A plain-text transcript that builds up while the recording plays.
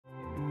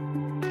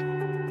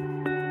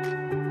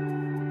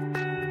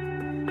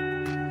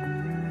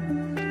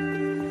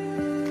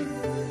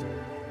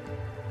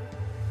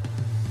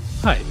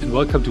Hi, and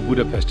welcome to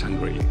Budapest,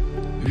 Hungary.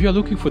 If you are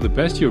looking for the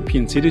best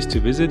European cities to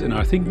visit and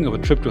are thinking of a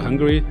trip to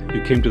Hungary,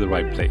 you came to the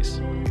right place.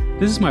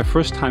 This is my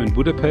first time in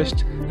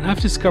Budapest, and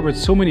I've discovered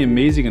so many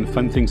amazing and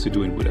fun things to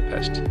do in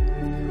Budapest.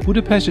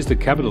 Budapest is the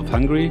capital of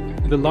Hungary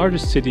and the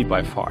largest city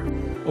by far.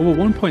 Over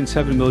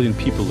 1.7 million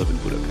people live in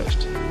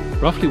Budapest,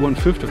 roughly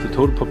 1/5 of the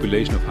total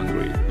population of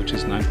Hungary, which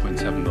is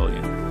 9.7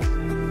 million.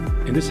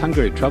 In this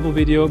Hungary travel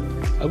video,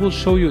 I will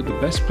show you the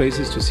best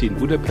places to see in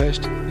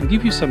Budapest and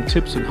give you some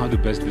tips on how to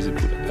best visit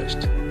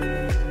Budapest.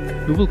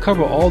 We will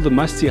cover all the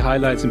must-see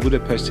highlights in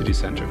Budapest city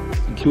center,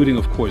 including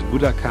of course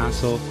Buda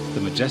Castle,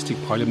 the majestic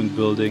Parliament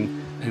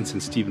building and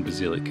St. Stephen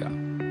Basilika.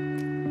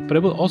 But I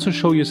will also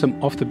show you some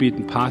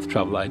off-the-beaten-path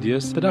travel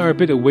ideas that are a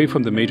bit away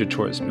from the major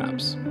tourist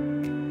maps.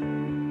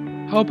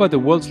 How about the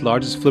world's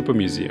largest flipper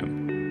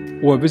museum,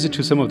 or a visit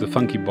to some of the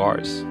funky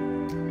bars,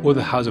 or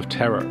the House of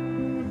Terror?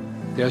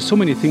 There are so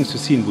many things to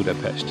see in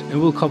Budapest,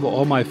 and we'll cover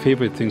all my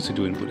favorite things to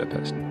do in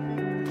Budapest.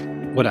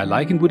 What I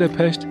like in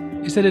Budapest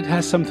is that it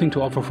has something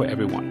to offer for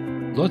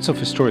everyone. Lots of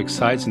historic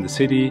sites in the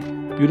city,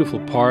 beautiful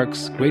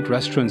parks, great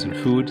restaurants and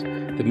food,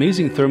 the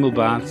amazing thermal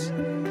baths,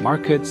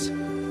 markets,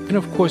 and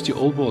of course the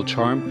old world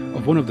charm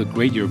of one of the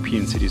great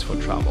European cities for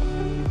travel.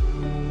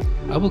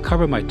 I will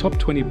cover my top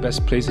 20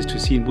 best places to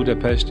see in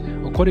Budapest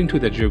according to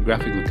their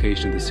geographic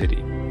location in the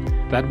city.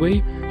 That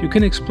way, you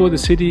can explore the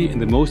city in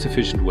the most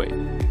efficient way.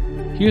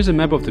 Here's a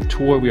map of the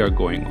tour we are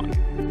going on.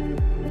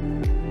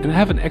 And I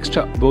have an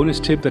extra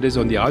bonus tip that is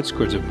on the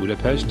outskirts of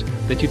Budapest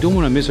that you don't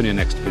want to miss on your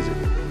next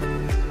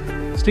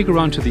visit. Stick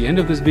around to the end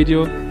of this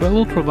video where I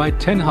will provide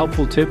 10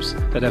 helpful tips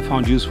that I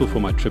found useful for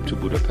my trip to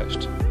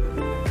Budapest.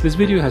 This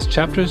video has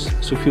chapters,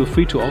 so feel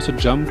free to also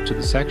jump to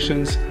the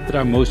sections that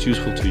are most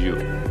useful to you.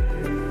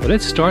 But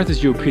let's start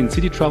this European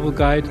city travel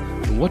guide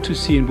on what to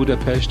see in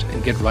Budapest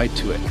and get right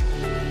to it.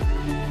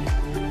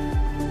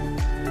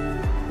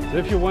 So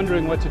if you're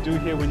wondering what to do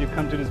here when you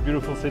come to this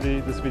beautiful city,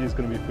 this video is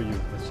going to be for you.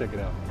 Let's check it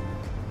out.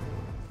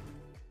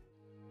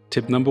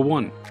 Tip number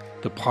 1.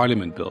 The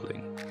Parliament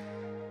building.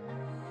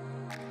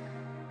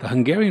 The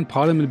Hungarian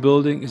Parliament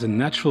building is a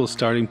natural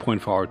starting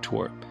point for our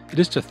tour. It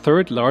is the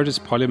third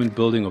largest parliament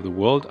building of the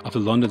world after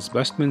London's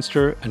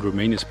Westminster and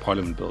Romania's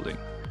Parliament building.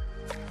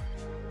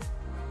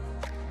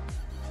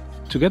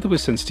 Together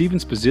with St.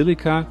 Stephen's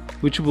Basilica,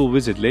 which we will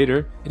visit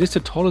later, it is the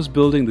tallest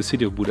building in the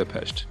city of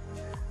Budapest.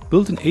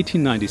 Built in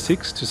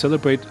 1896 to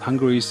celebrate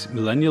Hungary's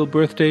millennial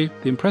birthday,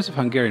 the impressive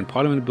Hungarian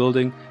Parliament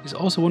building is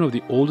also one of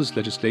the oldest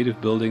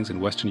legislative buildings in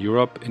Western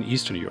Europe and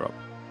Eastern Europe.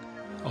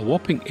 A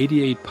whopping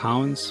 88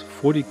 pounds,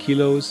 40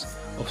 kilos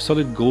of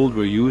solid gold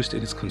were used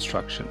in its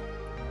construction.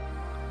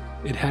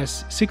 It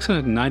has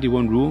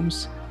 691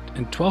 rooms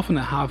and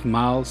 12.5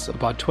 miles,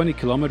 about 20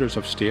 kilometers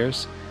of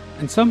stairs,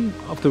 and some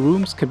of the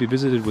rooms can be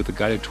visited with a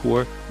guided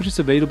tour, which is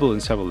available in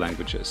several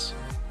languages.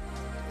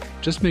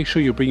 Just make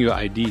sure you bring your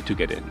ID to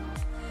get in.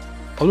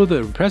 Although the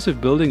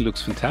impressive building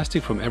looks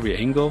fantastic from every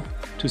angle,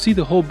 to see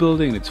the whole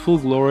building in its full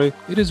glory,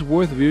 it is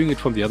worth viewing it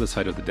from the other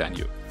side of the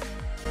Danube.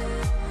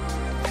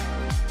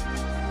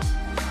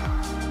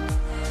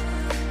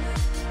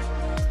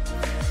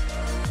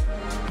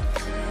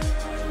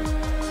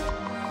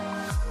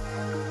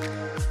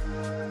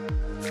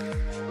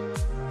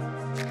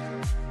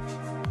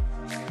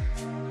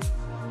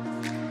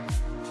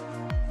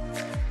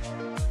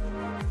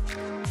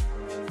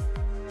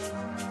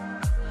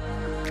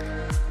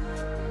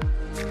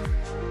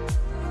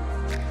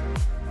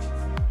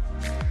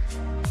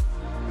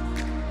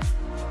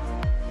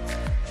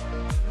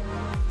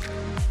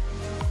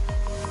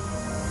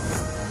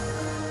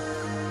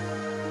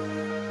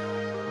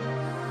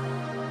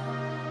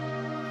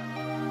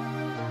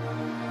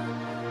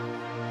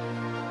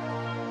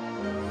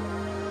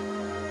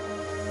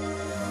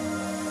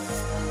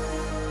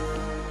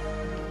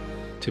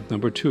 Tip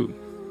number 2.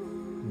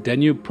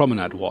 Danube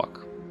Promenade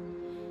Walk.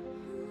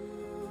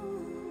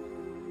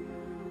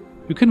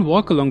 You can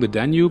walk along the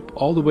Danube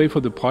all the way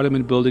from the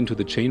Parliament building to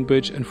the Chain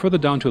Bridge and further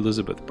down to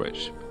Elizabeth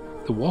Bridge.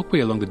 The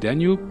walkway along the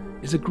Danube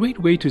is a great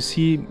way to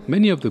see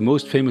many of the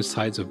most famous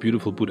sites of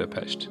beautiful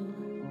Budapest.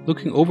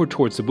 Looking over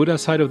towards the Buda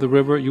side of the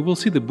river, you will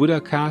see the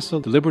Buda Castle,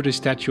 the Liberty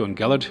Statue on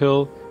Gellert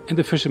Hill, and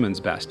the Fisherman's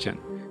Bastion,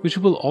 which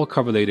we will all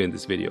cover later in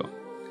this video.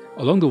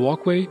 Along the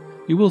walkway,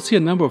 you will see a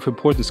number of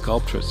important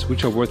sculptures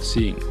which are worth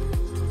seeing.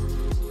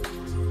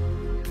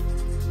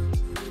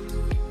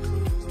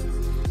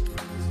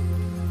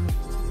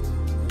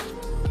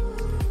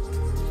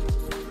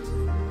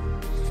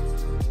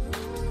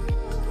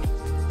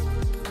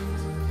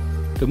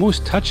 The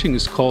most touching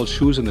is called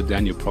Shoes on the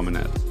Danube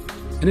Promenade,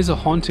 and is a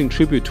haunting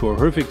tribute to a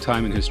horrific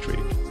time in history.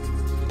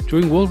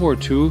 During World War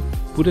II,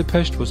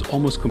 Budapest was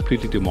almost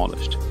completely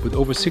demolished, with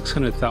over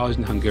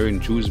 600,000 Hungarian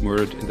Jews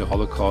murdered in the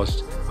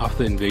Holocaust after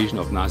the invasion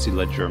of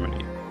Nazi-led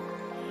Germany.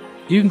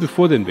 Even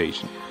before the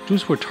invasion,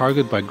 Jews were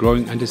targeted by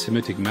growing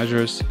anti-Semitic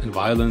measures and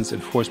violence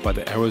enforced by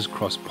the Arrows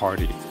Cross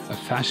Party, a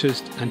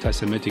fascist,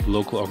 anti-Semitic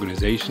local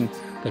organization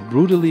that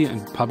brutally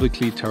and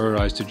publicly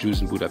terrorized the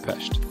Jews in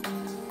Budapest.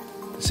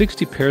 The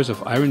 60 pairs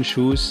of iron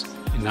shoes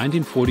in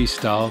 1940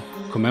 style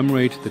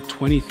commemorate the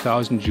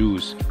 20,000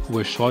 Jews who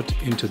were shot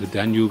into the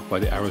Danube by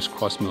the Arrows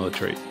Cross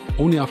military,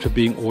 only after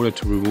being ordered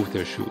to remove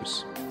their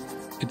shoes.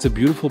 It's a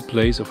beautiful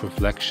place of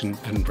reflection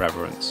and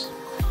reverence.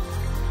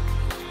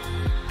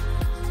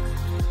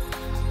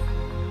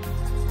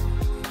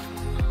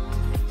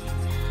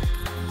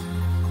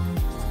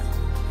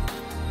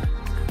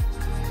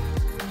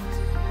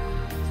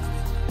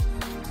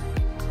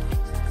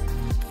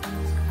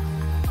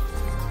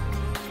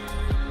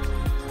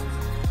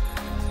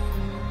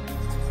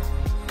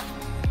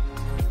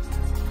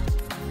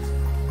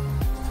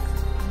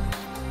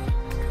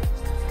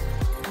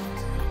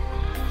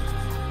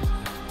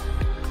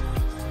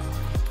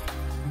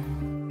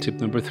 Tip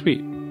number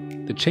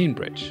 3, the chain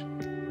bridge.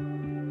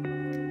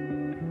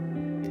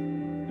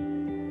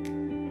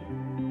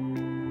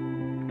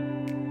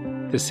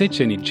 The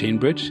Széchenyi chain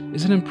bridge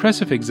is an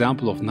impressive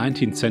example of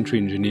 19th century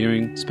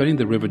engineering spanning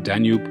the river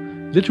Danube,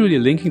 literally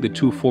linking the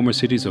two former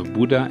cities of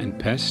Buda and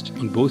Pest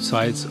on both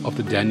sides of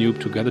the Danube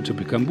together to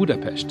become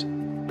Budapest.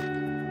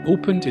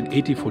 Opened in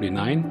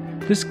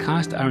 1849, this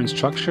cast iron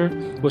structure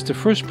was the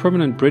first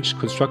permanent bridge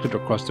constructed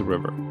across the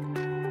river.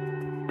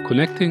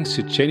 Connecting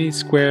Széchenyi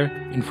Square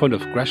in front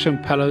of Gresham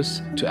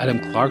Palace to Adam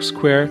Clark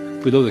Square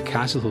below the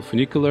Castle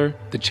funicular,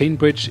 the chain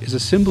bridge is a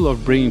symbol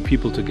of bringing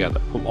people together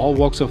from all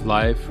walks of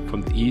life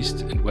from the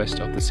east and west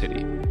of the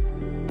city.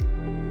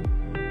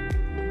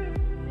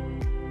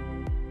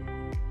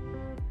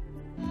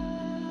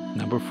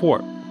 Number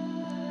 4.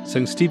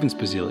 St. Stephen's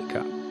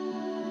Basilica.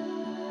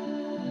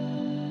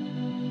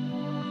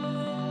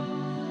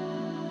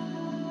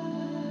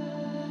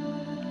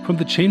 From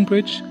the chain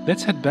bridge,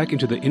 let's head back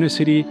into the inner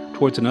city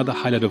towards another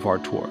highlight of our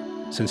tour,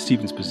 St.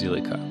 Stephen's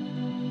Basilica.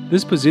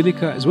 This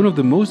basilica is one of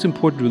the most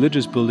important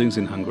religious buildings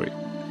in Hungary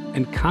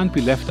and can't be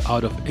left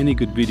out of any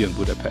good video in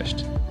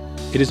Budapest.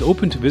 It is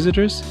open to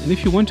visitors, and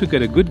if you want to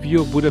get a good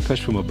view of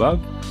Budapest from above,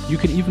 you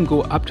can even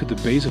go up to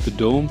the base of the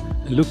dome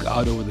and look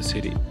out over the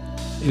city.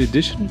 In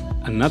addition,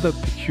 another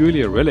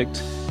peculiar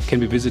relict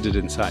can be visited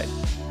inside.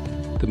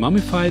 The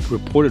mummified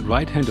reported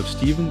right hand of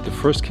Stephen, the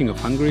first king of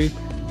Hungary,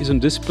 is on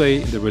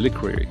display in the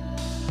reliquary.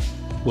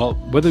 Well,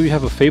 whether you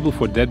have a fable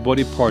for dead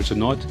body parts or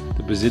not,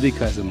 the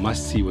basilica is a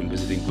must-see when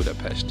visiting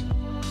Budapest.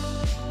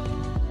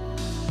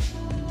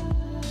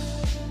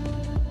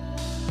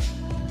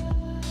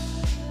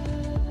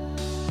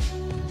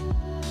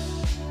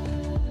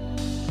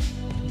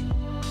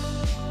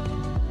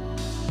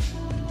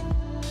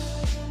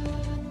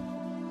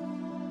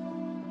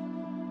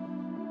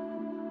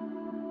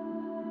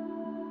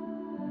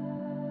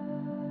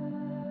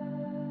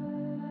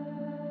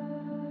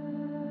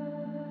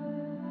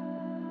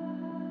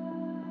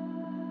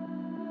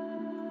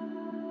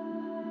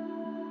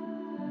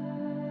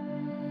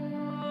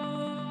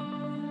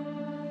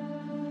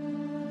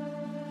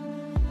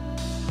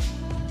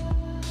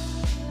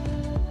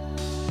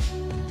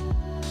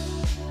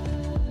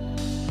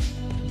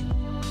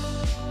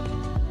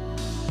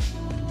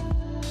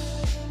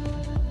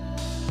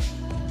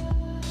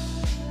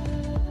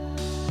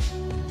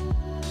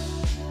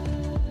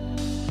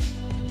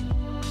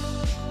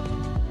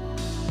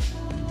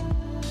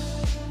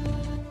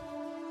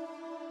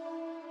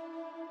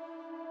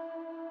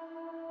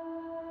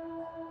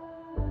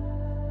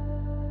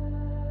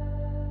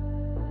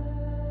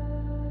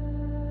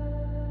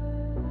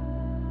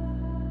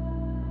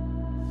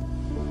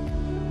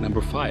 Number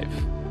 5.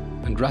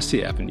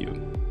 Andrassy Avenue.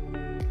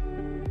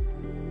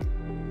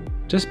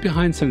 Just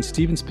behind St.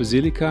 Stephen's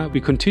Basilica,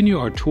 we continue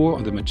our tour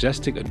on the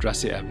majestic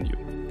Andrassy Avenue.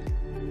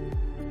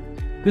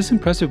 This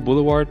impressive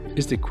boulevard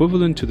is the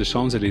equivalent to the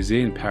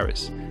Champs-Élysées in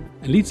Paris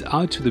and leads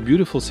out to the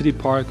beautiful city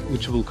park,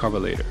 which we will cover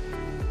later.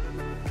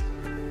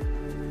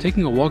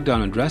 Taking a walk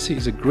down Andrassy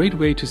is a great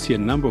way to see a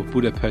number of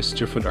Budapest's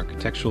different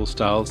architectural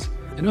styles,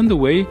 and on the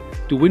way,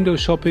 do window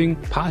shopping,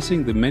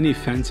 passing the many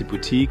fancy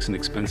boutiques and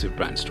expensive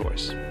brand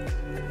stores.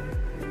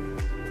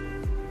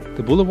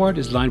 The boulevard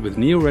is lined with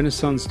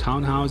neo-Renaissance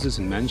townhouses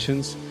and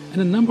mansions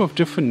and a number of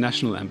different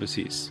national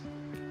embassies.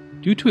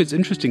 Due to its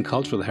interesting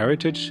cultural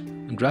heritage,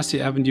 Andrassy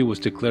Avenue was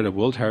declared a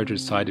World Heritage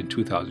Site in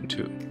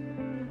 2002.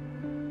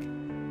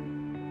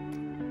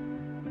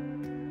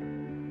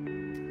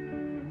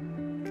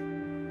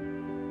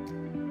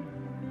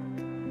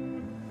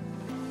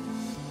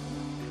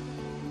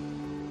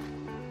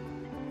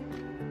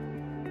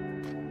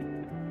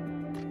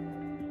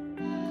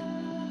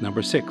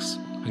 Number 6.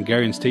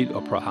 Hungarian State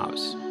Opera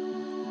House.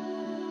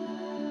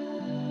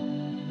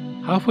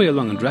 Halfway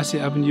along Andrassy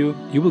Avenue,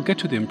 you will get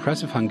to the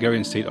impressive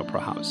Hungarian State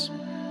Opera House.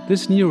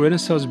 This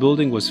neo-Renaissance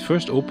building was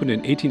first opened in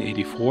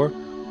 1884,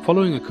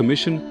 following a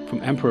commission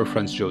from Emperor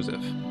Franz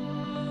Joseph.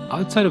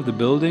 Outside of the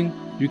building,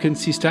 you can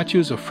see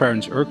statues of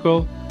Ferenc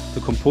Erkel, the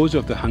composer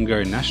of the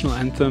Hungarian national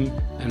anthem,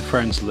 and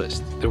Ferenc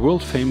Liszt, the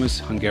world-famous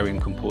Hungarian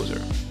composer.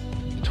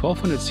 The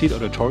 1,200-seat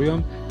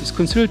auditorium is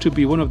considered to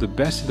be one of the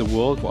best in the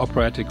world for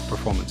operatic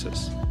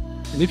performances.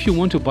 And if you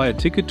want to buy a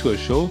ticket to a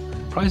show,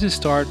 prices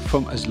start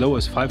from as low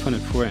as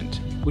 500 forint,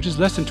 which is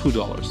less than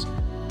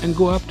 $2, and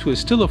go up to a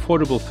still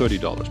affordable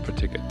 $30 per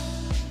ticket.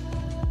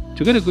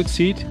 To get a good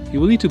seat, you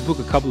will need to book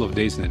a couple of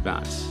days in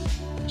advance.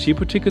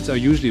 Cheaper tickets are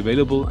usually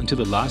available until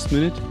the last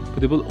minute, but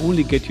they will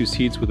only get you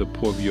seats with a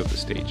poor view of the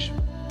stage.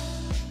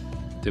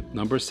 Tip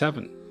number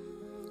 7.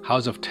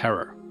 House of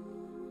Terror.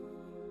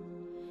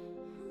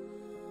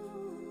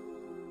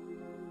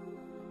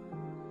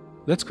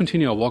 Let's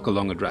continue our walk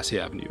along Andrassy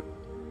Avenue.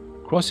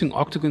 Crossing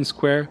Octagon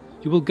Square,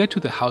 you will get to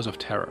the House of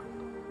Terror.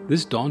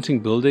 This daunting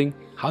building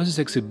houses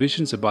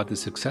exhibitions about the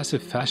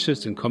successive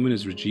fascist and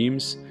communist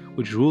regimes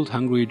which ruled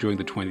Hungary during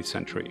the 20th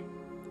century.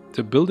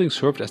 The building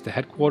served as the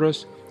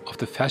headquarters of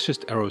the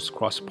fascist Eros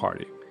Cross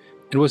Party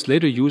and was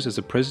later used as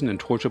a prison and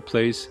torture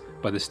place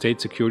by the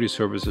State Security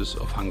Services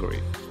of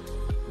Hungary.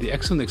 The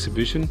excellent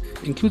exhibition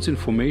includes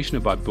information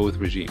about both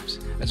regimes,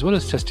 as well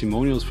as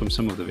testimonials from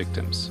some of the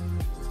victims.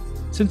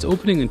 Since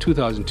opening in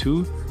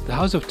 2002, the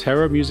House of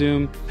Terror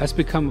Museum has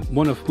become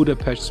one of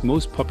Budapest's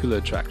most popular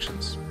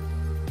attractions.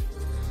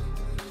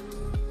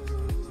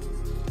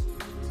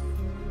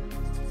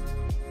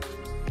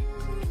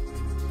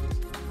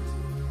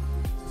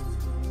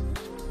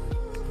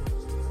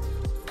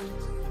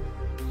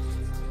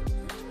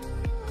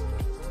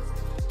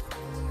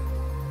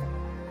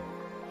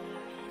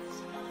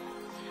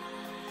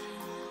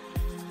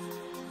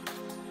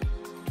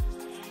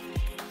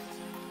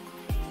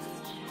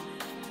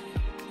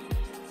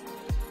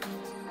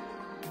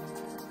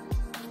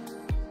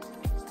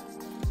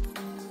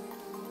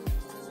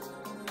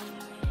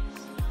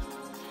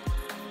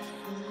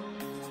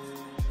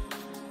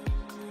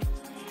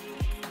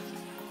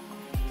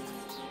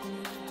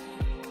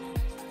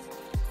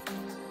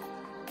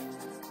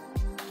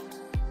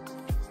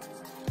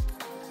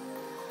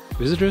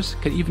 Visitors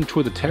can even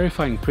tour the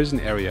terrifying prison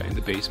area in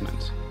the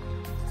basement.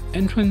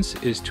 Entrance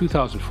is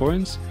 2,000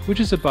 forints, which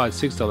is about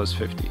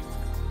 $6.50.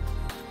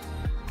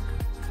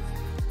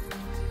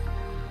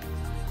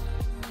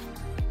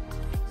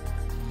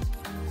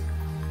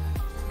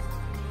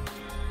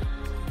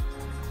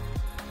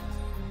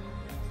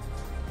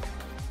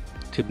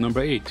 Tip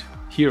number 8.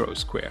 Hero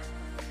Square.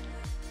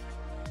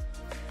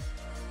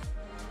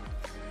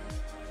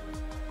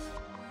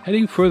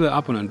 Heading further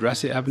up on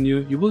Andrassy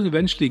Avenue, you will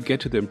eventually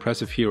get to the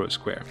impressive Hero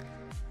Square.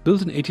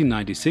 Built in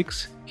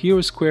 1896,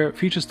 Hero Square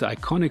features the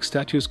iconic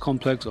statues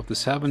complex of the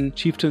 7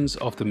 chieftains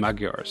of the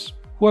Magyars,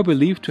 who are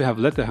believed to have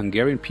led the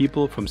Hungarian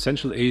people from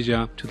Central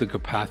Asia to the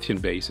Carpathian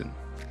Basin.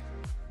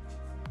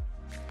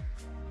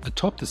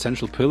 Atop the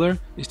central pillar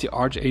is the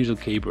Archangel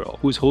Gabriel,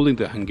 who is holding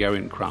the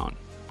Hungarian crown.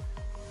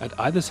 At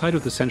either side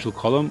of the central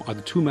column are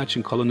the 2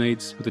 matching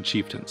colonnades with the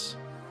chieftains.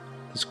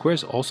 The square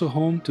is also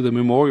home to the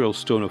Memorial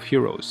Stone of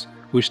Heroes,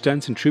 which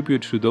stands in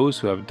tribute to those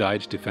who have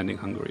died defending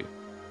Hungary.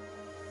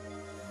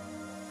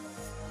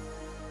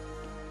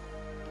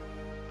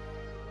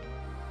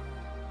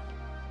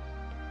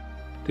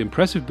 The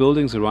impressive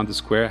buildings around the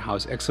square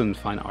house excellent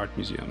fine art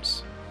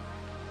museums.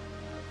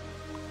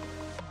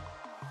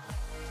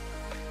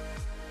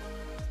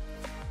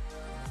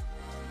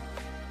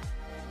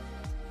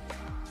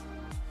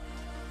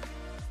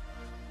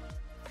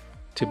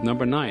 Tip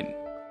number 9.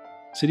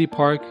 City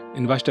Park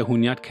in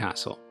Budapest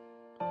Castle.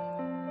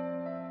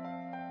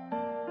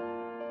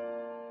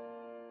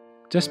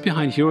 Just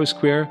behind Hero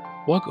Square,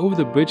 walk over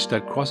the bridge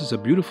that crosses a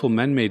beautiful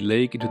man-made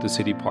lake into the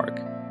City Park.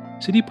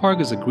 City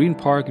Park is a green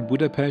park in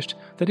Budapest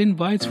that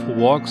invites for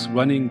walks,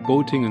 running,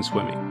 boating and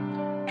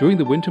swimming. During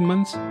the winter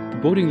months, the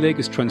boating lake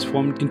is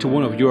transformed into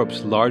one of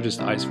Europe's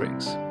largest ice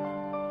rinks.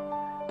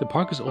 The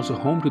park is also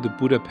home to the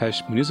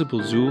Budapest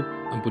Municipal Zoo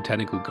and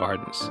Botanical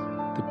Gardens,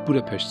 the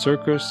Budapest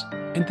Circus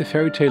and the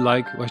fairy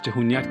tale-like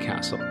Budapest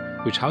Castle,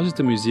 which houses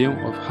the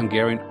Museum of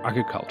Hungarian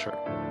Agriculture.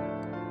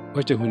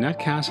 Budapest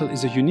Castle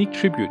is a unique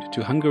tribute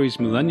to Hungary's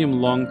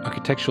millennium-long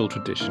architectural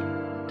tradition.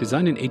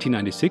 Designed in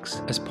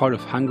 1896 as part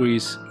of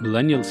Hungary's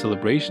millennial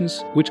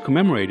celebrations, which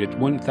commemorated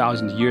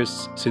 1,000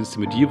 years since the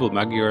medieval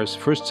Magyars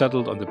first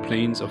settled on the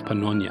plains of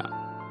Pannonia.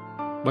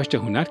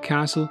 Budapest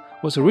Castle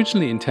was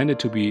originally intended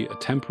to be a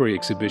temporary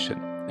exhibition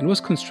and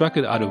was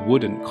constructed out of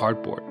wood and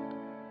cardboard.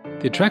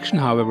 The attraction,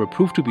 however,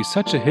 proved to be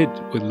such a hit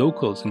with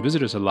locals and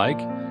visitors alike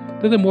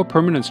that a more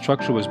permanent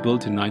structure was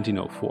built in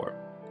 1904.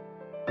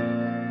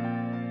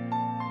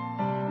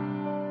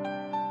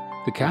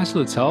 The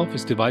castle itself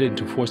is divided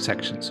into 4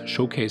 sections,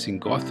 showcasing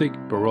Gothic,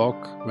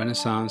 Baroque,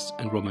 Renaissance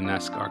and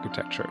Romanesque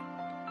architecture.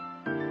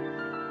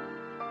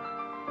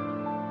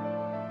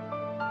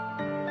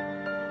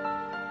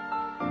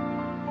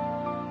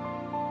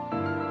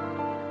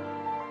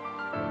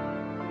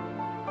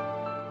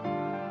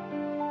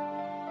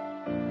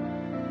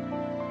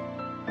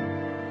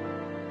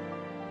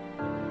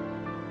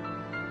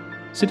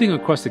 Sitting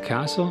across the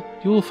castle,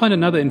 you will find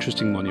another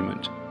interesting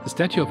monument, the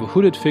statue of a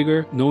hooded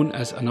figure known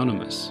as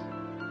Anonymous.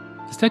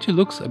 The statue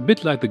looks a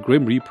bit like the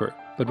Grim Reaper,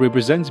 but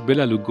represents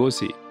Bela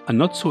Lugosi, a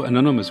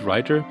not-so-anonymous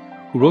writer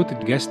who wrote the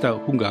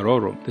Gesta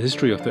Hungarorum, the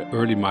history of the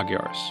early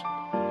Magyars.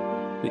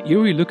 The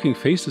eerie-looking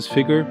faceless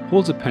figure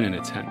holds a pen in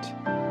its hand.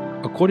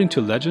 According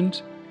to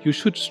legend, you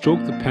should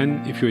stroke the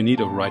pen if you're in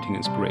need of writing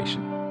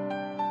inspiration.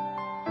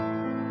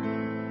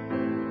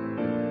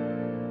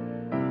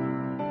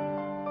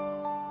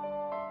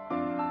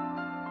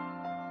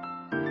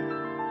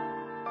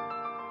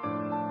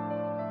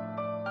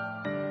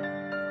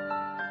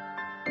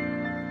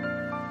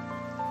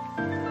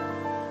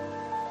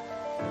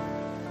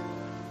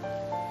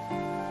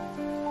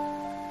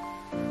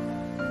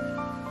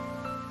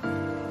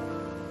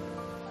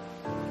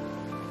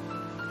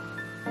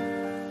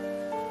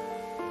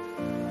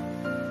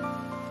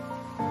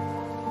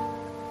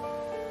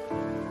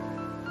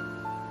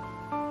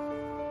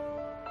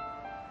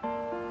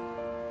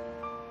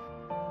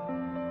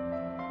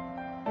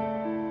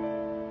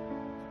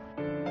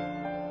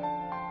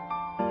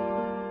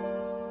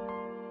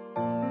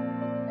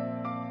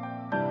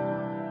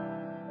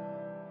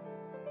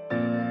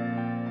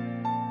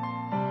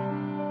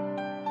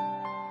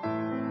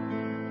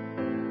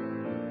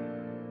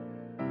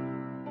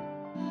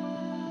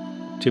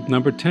 Tip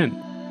number 10.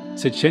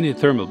 Széchenyi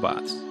thermal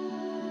baths.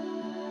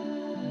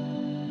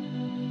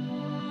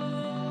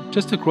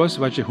 Just across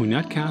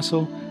Buda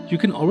Castle, you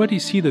can already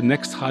see the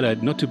next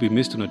highlight not to be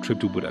missed on a trip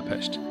to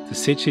Budapest, the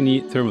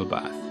Széchenyi thermal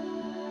bath.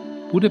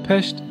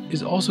 Budapest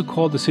is also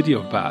called the City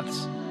of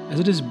Baths, as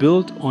it is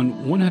built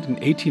on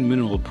 118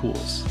 mineral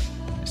pools.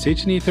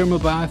 Széchenyi thermal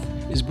bath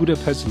is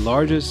Budapest's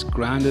largest,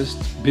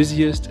 grandest,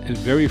 busiest and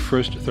very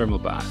first thermal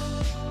bath.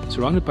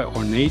 Surrounded by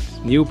ornate,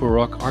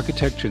 neo-Baroque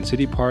architecture and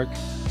city park,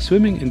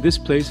 swimming in this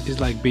place is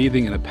like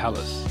bathing in a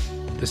palace.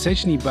 The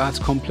Széchenyi Baths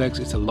complex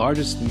is the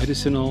largest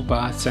medicinal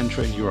bath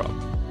center in Europe.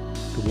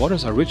 The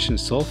waters are rich in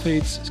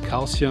sulfates,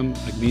 calcium,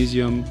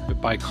 magnesium,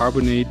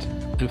 bicarbonate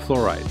and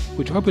fluoride,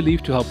 which are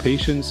believed to help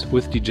patients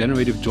with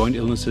degenerative joint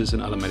illnesses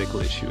and other medical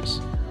issues.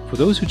 For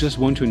those who just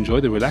want to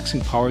enjoy the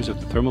relaxing powers of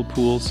the thermal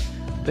pools,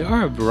 there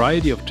are a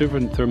variety of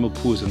different thermal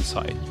pools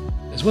inside,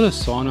 as well as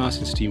saunas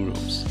and steam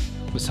rooms.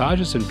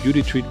 Massages and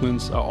beauty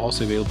treatments are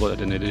also available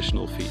at an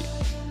additional fee.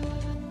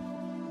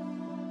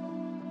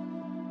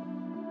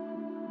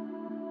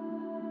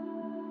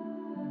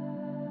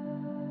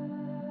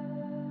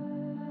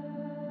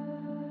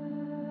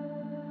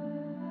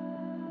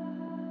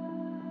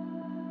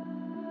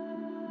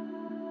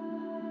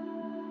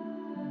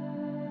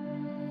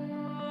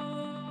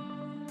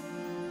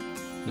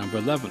 Number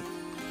 11.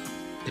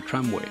 The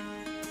tramway.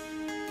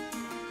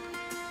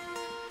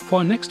 For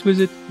our next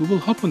visit, we will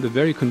hop on the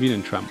very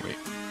convenient tramway.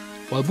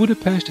 While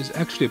Budapest is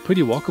actually a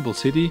pretty walkable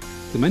city,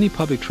 the many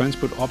public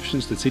transport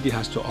options the city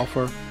has to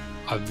offer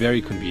are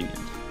very convenient.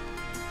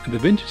 And the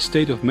vintage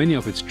state of many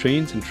of its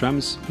trains and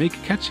trams make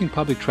catching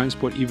public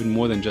transport even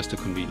more than just a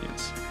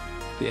convenience.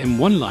 The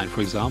M1 line,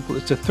 for example,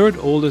 is the third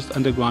oldest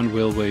underground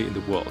railway in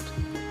the world,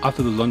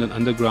 after the London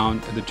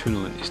Underground and the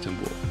tunnel in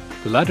Istanbul.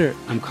 The latter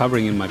I'm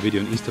covering in my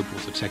video in Istanbul,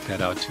 so check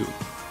that out too.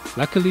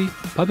 Luckily,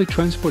 public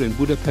transport in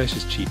Budapest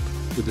is cheap,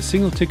 with a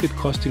single ticket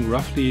costing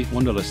roughly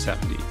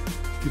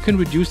 $1.70. You can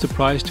reduce the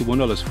price to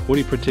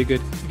 $1.40 per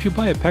ticket if you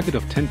buy a packet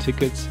of 10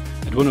 tickets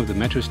at one of the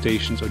metro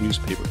stations or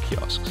newspaper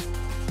kiosks.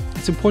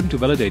 It's important to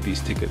validate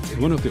these tickets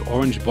in one of the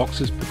orange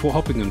boxes before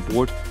hopping on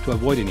board to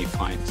avoid any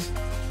fines.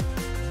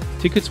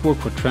 Tickets work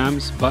for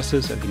trams,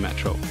 buses and the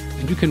metro,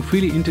 and you can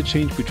freely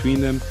interchange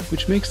between them,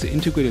 which makes the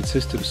integrated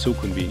system so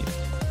convenient.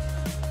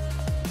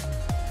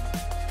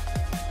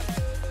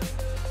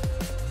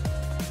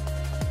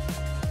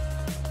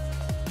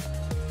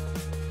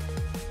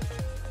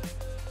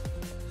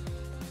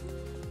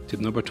 Tip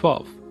number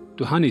 12.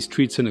 Duhany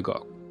Street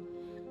Synagogue.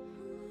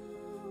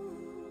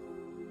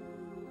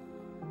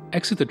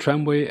 Exit the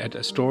tramway at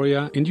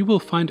Astoria and you will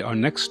find our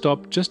next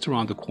stop just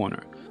around the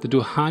corner, the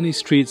Duhany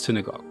Street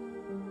Synagogue.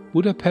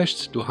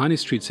 Budapest's Duhany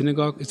Street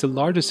Synagogue is the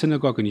largest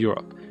synagogue in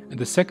Europe and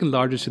the second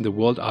largest in the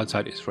world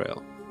outside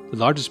Israel, the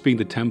largest being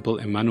the Temple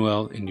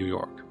Emmanuel in New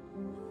York.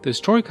 The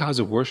historic house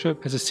of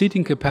worship has a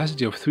seating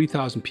capacity of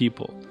 3,000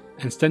 people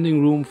and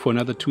standing room for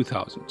another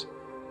 2,000.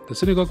 The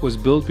synagogue was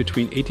built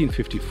between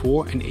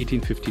 1854 and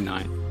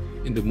 1859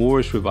 in the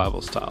Moorish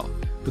revival style,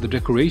 with a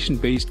decoration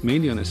based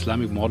mainly on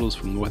Islamic models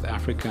from North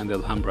Africa and the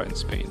Alhambra in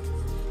Spain.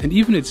 And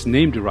even its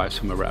name derives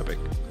from Arabic.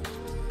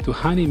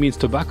 Duhany means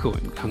tobacco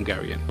in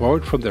Hungarian,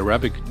 borrowed from the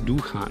Arabic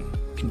duhan.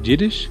 In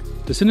Yiddish,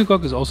 the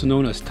synagogue is also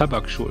known as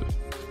Tabakshul.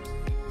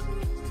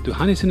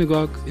 Duhany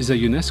Synagogue is a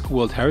UNESCO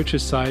World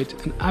Heritage Site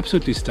and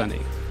absolutely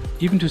stunning,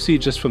 even to see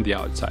just from the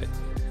outside.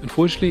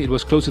 Unfortunately, it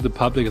was closed to the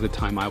public at the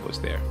time I was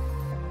there.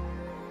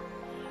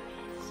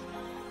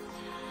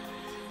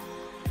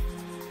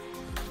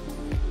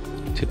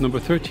 Tip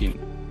number 13.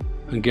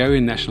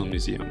 Hungarian National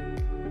Museum.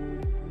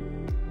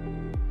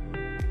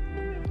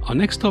 Our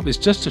next stop is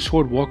just a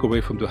short walk away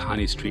from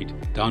Duhany Street,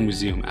 down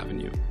Museum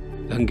Avenue.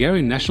 The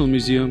Hungarian National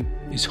Museum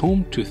is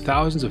home to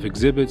thousands of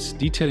exhibits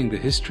detailing the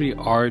history,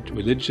 art,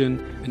 religion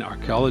and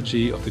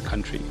archaeology of the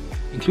country,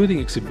 including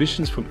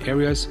exhibitions from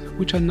areas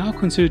which are now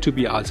considered to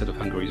be outside of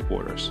Hungary's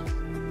borders.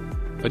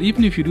 But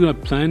even if you do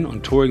not plan on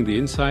touring the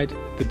inside,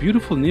 the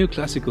beautiful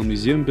neoclassical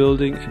museum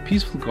building and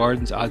peaceful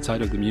gardens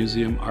outside of the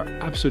museum are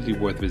absolutely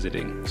worth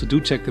visiting, so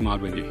do check them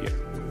out when you're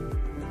here.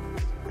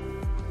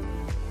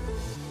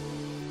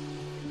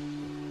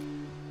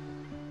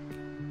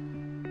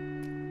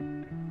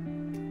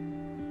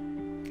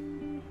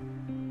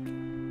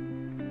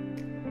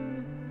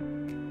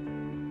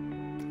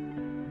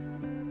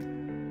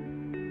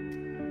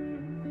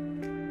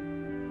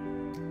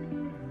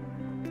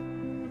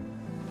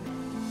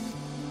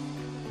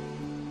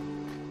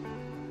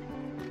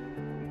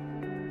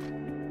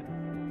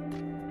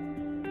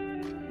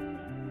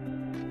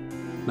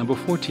 Number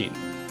 14.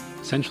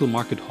 Central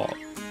Market Hall.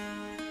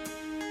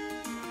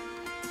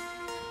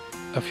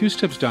 A few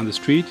steps down the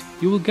street,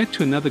 you will get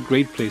to another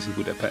great place in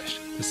Budapest,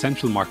 the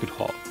Central Market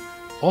Hall.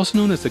 Also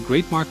known as the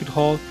Great Market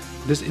Hall,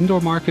 this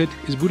indoor market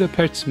is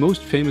Budapest's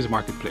most famous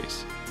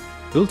marketplace.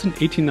 Built in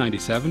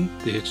 1897,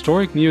 the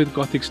historic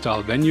neo-Gothic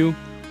style venue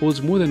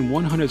holds more than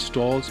 100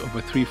 stalls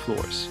over 3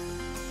 floors.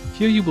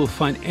 Here you will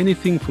find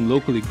anything from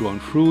locally grown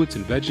fruits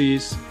and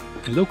veggies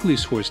and locally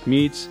sourced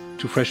meats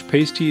to fresh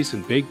pasties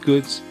and baked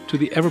goods to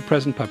the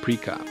ever-present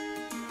paprika.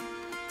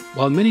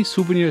 While many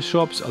souvenir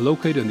shops are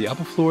located on the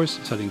upper floors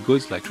selling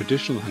goods like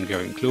traditional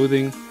Hungarian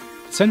clothing,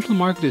 the central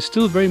market is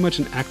still very much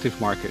an active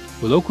market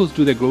where locals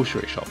do their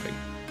grocery shopping.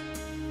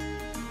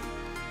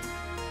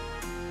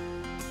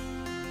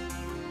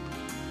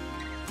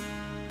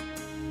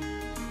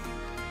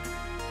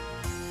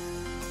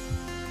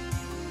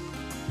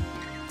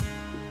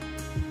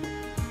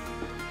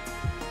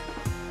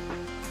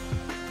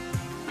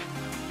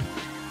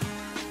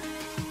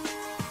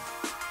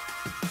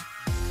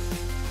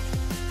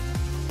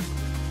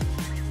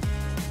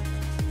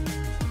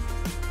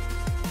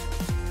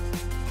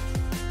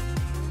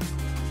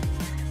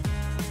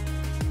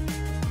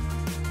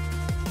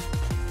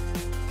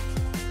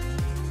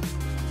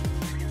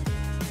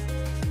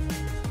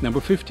 Number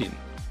 15.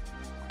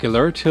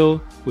 Gellert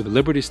Hill with a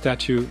Liberty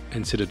statue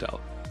and citadel.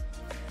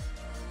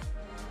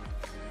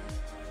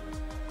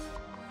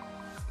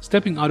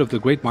 Stepping out of the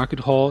Great Market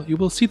Hall, you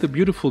will see the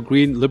beautiful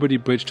green Liberty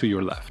Bridge to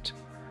your left.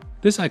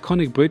 This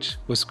iconic bridge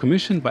was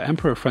commissioned by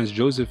Emperor Franz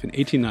Joseph in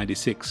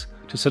 1896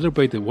 to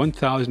celebrate the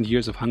 1000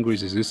 years of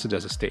Hungary's existence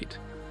as a state.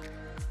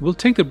 We'll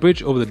take the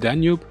bridge over the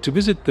Danube to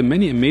visit the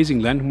many amazing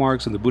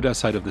landmarks on the Buda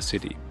side of the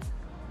city.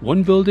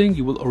 One building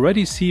you will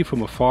already see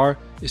from afar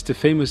is the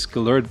famous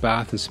Gellert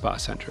Bath and Spa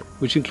Center,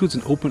 which includes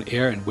an open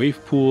air and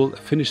wave pool, a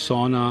Finnish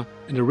sauna,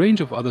 and a range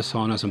of other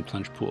saunas and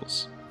plunge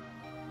pools.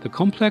 The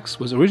complex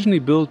was originally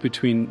built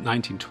between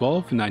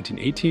 1912 and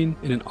 1918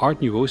 in an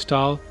Art Nouveau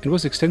style and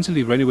was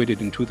extensively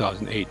renovated in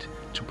 2008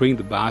 to bring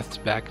the baths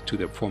back to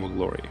their former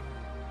glory.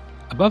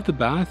 Above the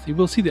bath, you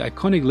will see the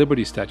iconic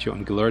Liberty statue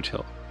on Gellert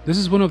Hill. This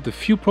is one of the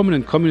few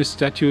prominent communist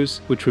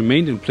statues which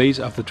remained in place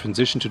after the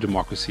transition to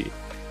democracy.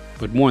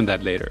 But more on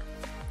that later.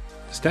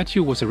 The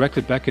statue was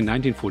erected back in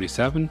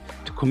 1947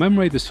 to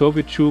commemorate the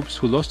Soviet troops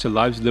who lost their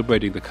lives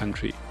liberating the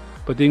country,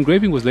 but the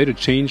engraving was later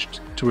changed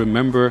to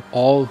remember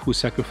all who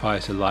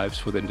sacrificed their lives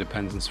for the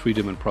independence,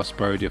 freedom and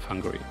prosperity of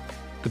Hungary.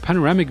 The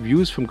panoramic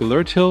views from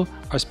Gellert Hill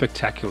are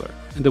spectacular,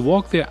 and the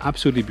walk there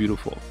absolutely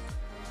beautiful.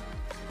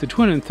 The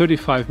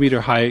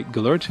 235-meter high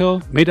Gellert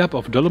Hill, made up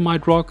of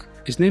dolomite rock,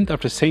 is named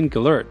after Saint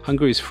Gellert,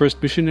 Hungary's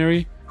first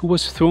missionary, who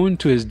was thrown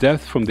to his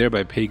death from there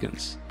by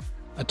pagans.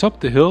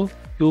 Atop the hill,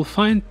 you will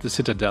find the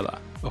Citadella,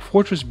 a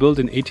fortress built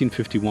in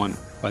 1851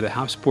 by the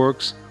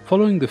Habsburgs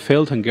following the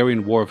failed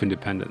Hungarian War of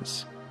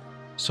Independence.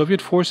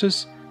 Soviet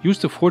forces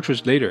used the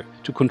fortress later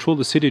to control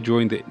the city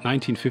during the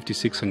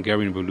 1956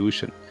 Hungarian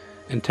Revolution,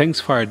 and tanks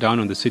fired down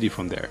on the city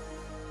from there.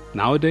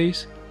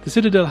 Nowadays, the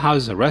Citadel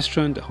houses a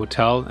restaurant, a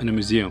hotel and a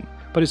museum,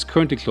 but is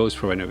currently closed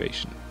for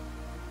renovation.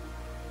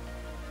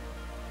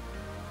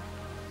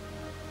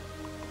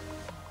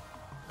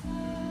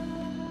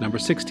 Number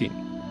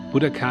 16.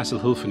 Buda Castle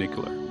Hill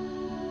Funicular.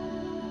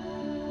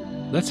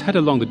 Let's head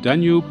along the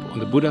Danube on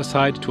the Buda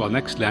side to our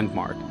next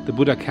landmark, the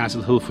Buda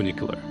Castle Hill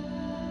Funicular.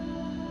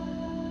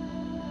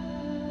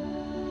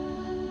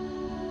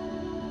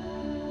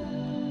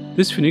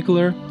 This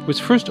funicular, which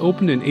first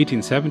opened in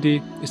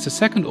 1870, is the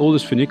second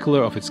oldest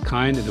funicular of its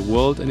kind in the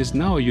world and is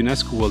now a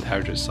UNESCO World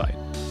Heritage Site.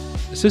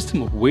 A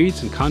system of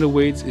weights and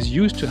counterweights is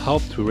used to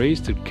help to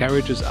raise the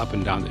carriages up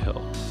and down the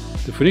hill.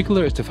 The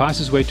funicular is the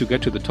fastest way to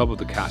get to the top of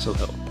the castle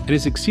hill, and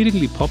is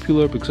exceedingly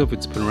popular because of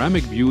its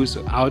panoramic views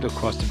out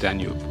across the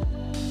Danube.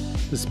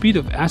 The speed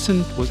of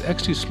ascent was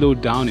actually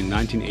slowed down in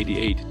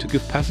 1988 to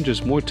give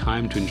passengers more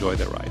time to enjoy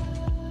their ride.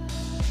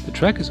 The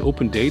track is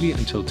open daily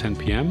until 10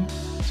 p.m,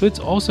 so it's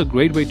also a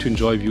great way to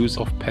enjoy views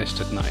of Pest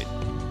at night.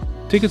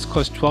 Tickets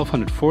cost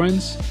 1,200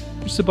 forints,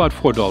 which is about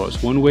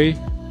 $4 one way,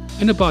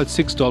 and about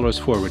 $6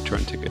 for a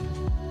return ticket.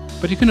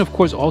 But you can of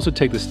course also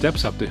take the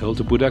steps up the hill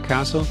to Buda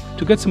Castle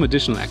to get some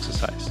additional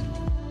exercise.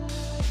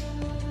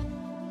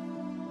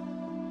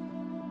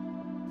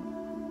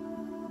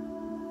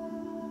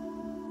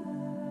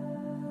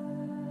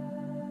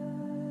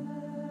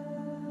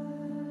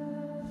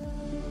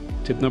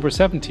 Tip number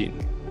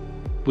 17.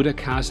 Buda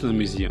Castle and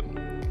Museum.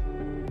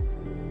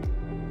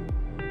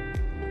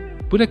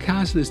 Buda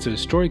Castle is the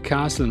historic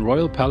castle and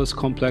royal palace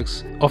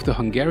complex of the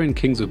Hungarian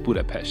kings of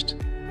Budapest.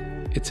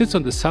 It sits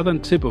on the southern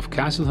tip of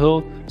Castle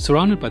Hill,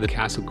 surrounded by the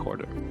Castle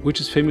Quarter,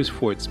 which is famous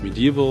for its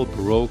medieval,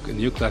 Baroque and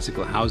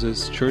neoclassical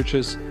houses,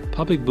 churches,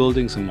 public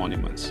buildings and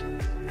monuments.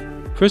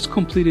 First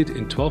completed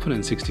in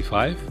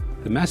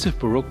 1265, the massive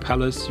Baroque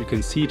palace you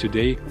can see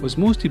today was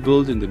mostly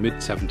built in the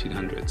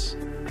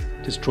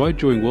mid-1700s. Destroyed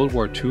during World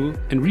War II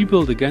and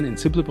rebuilt again in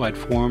simplified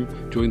form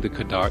during the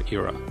Kadar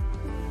era.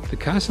 The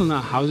castle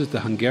now houses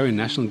the Hungarian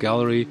National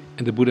Gallery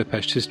and the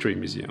Budapest History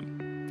Museum.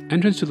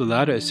 Entrance to the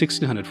latter is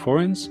 1,600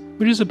 forints,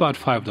 which is about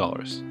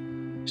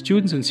 $5.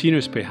 Students and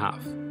seniors pay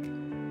half.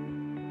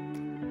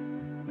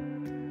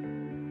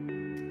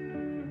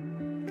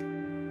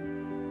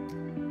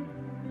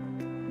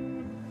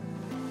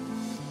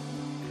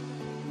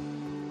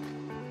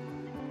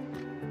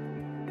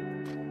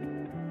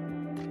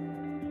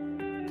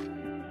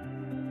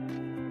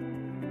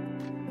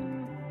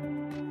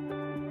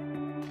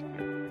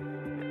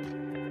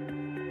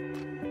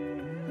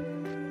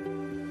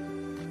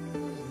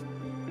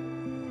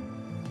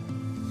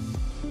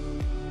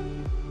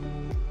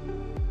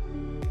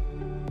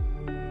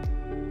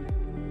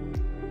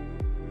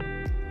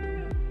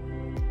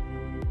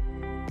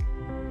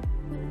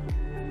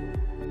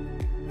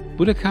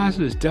 Buda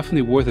Castle is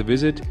definitely worth a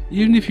visit,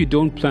 even if you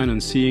don't plan on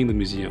seeing the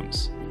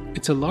museums.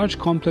 It's a large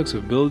complex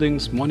of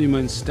buildings,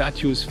 monuments,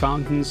 statues,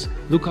 fountains,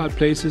 lookout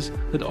places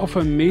that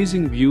offer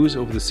amazing views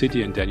over the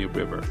city and Danube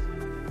River.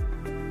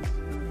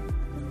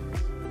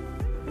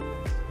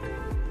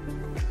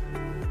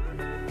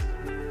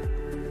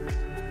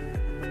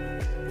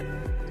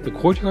 The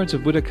courtyards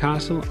of Buda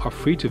Castle are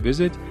free to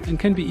visit and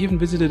can be even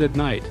visited at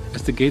night,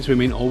 as the gates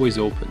remain always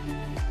open.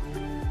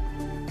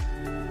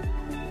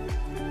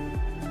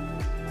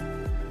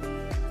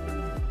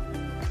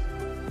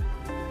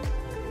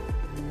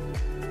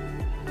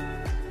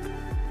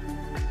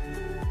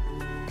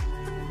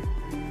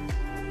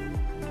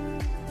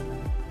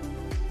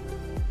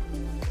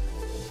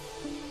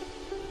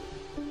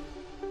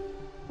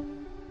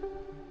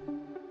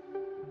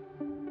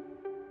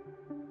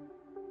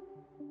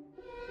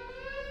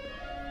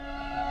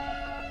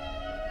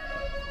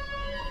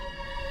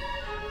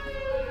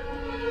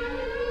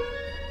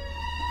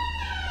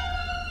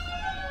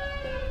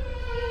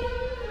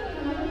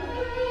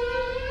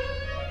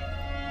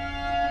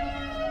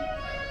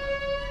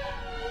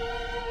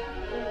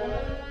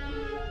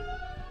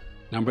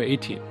 Number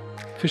 18.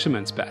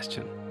 Fisherman's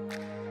Bastion.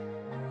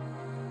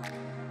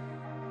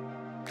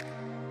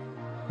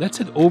 Let's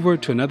head over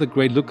to another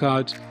great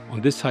lookout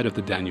on this side of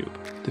the Danube,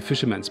 the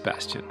Fisherman's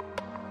Bastion.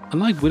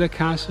 Unlike Buda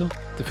Castle,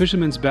 the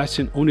Fisherman's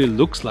Bastion only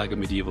looks like a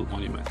medieval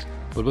monument,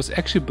 but was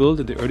actually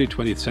built in the early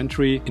 20th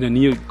century in a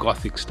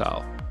neo-Gothic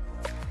style.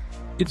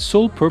 Its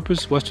sole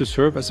purpose was to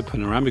serve as a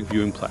panoramic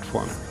viewing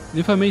platform, and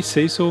if I may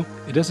say so,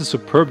 it does a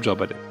superb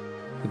job at it.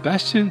 The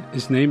bastion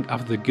is named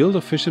after the Guild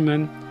of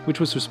Fishermen, which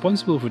was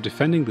responsible for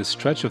defending the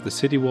stretch of the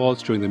city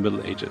walls during the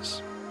Middle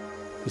Ages.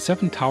 The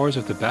 7 towers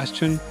of the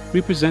bastion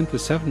represent the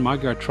 7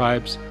 Magyar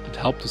tribes that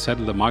helped to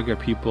settle the Magyar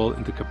people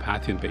in the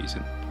Carpathian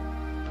Basin.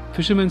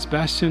 Fisherman's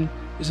Bastion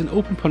is an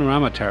open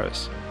panorama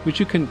terrace, which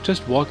you can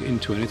just walk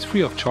into, and it's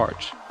free of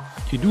charge.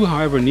 You do,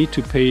 however, need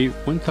to pay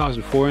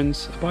 1,000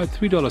 forints, about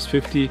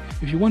 $3.50,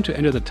 if you want to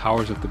enter the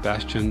towers of the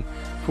bastion,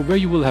 from where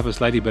you will have a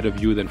slightly better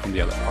view than from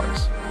the other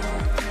parts.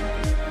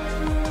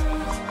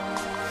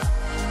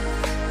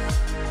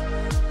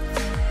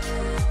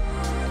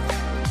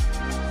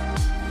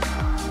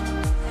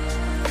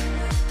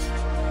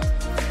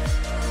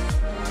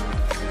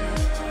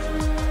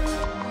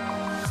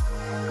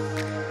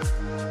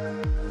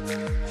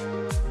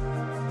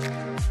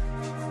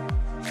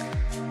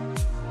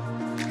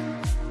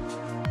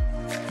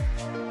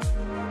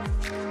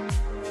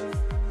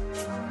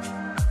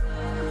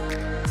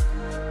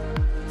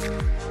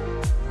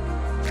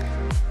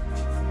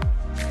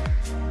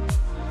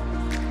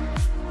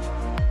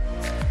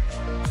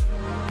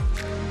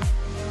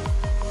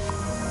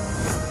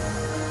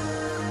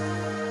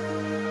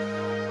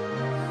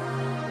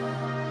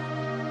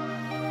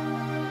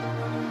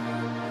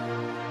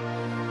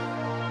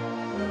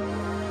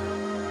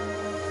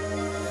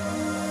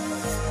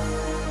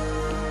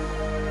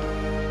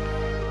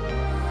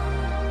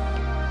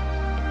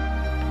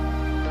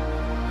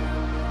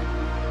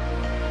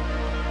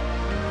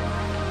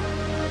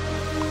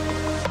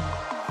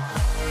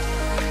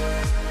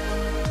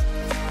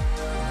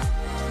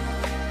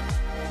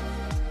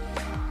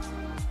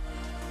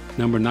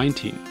 Number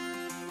 19.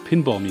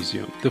 Pinball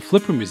Museum, the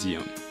Flipper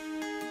Museum.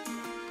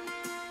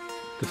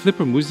 The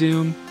Flipper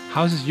Museum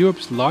houses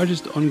Europe's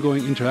largest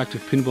ongoing interactive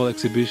pinball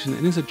exhibition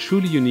and is a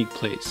truly unique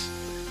place.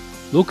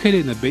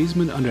 Located in a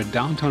basement under a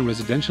downtown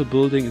residential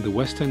building in the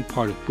western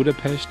part of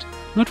Budapest,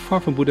 not far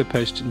from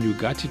Budapest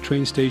Nyugati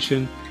train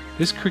station,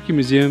 this quirky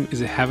museum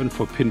is a heaven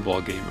for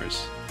pinball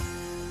gamers.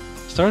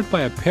 Started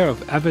by a pair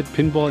of avid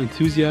pinball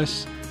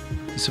enthusiasts,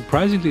 the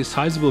surprisingly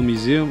sizable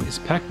museum is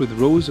packed with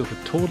rows of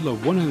a total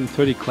of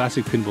 130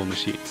 classic pinball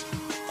machines,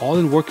 all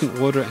in working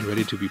order and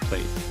ready to be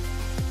played.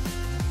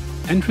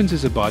 Entrance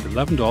is about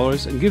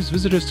 $11 and gives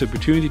visitors the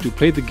opportunity to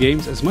play the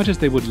games as much as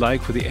they would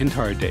like for the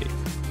entire day.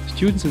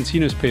 Students and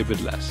seniors pay a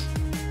bit less.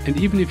 And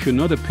even if you're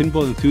not a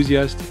pinball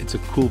enthusiast, it's a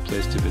cool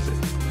place to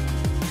visit.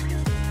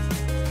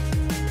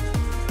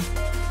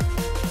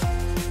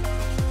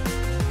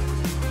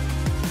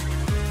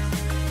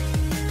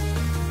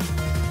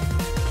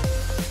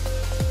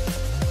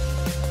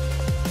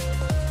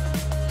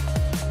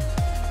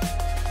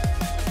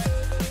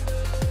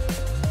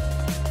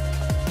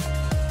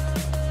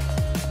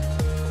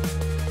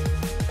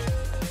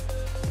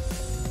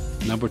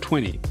 Number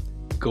 20.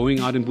 Going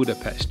out in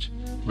Budapest,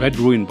 Red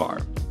Ruin Bar.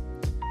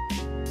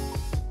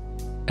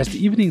 As the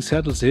evening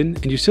settles in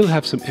and you still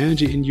have some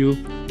energy in you,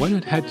 why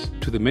not head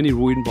to the many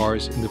ruin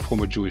bars in the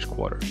former Jewish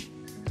quarter?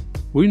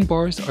 Ruin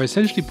bars are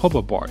essentially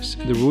pop-up bars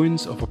in the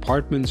ruins of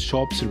apartments,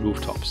 shops and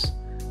rooftops.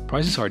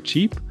 Prices are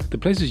cheap, the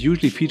places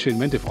usually feature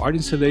inventive art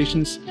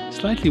installations,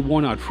 slightly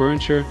worn out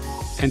furniture,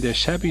 and their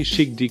shabby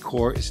chic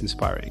decor is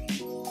inspiring.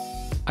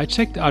 I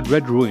checked out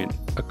Red Ruin,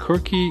 a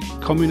quirky,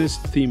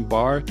 communist-themed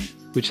bar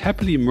which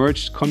happily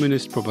merged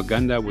communist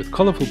propaganda with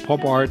colorful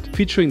pop art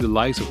featuring the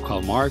likes of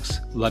Karl Marx,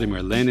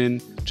 Vladimir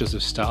Lenin,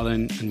 Joseph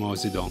Stalin and Mao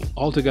Zedong,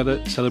 all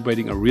together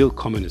celebrating a real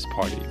communist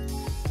party.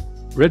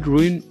 Red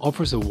Ruin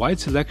offers a wide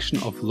selection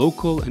of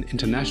local and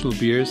international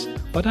beers,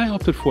 but I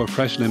opted for a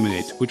fresh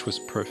lemonade, which was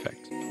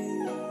perfect.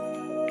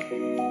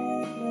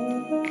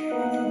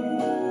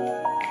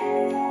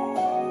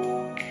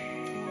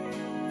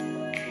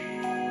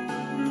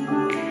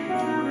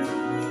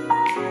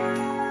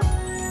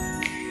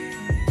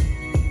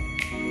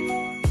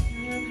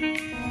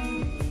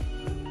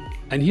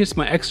 And here's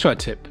my extra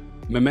tip,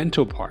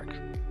 Memento Park.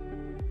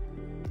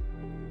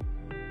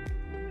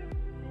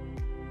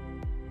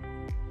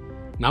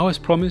 Now, as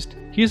promised,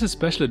 here's a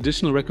special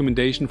additional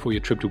recommendation for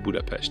your trip to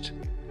Budapest.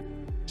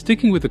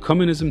 Sticking with the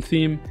communism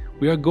theme,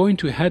 we are going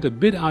to head a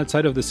bit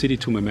outside of the city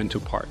to Memento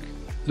Park.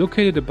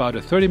 Located about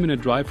a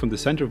 30-minute drive from the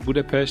center of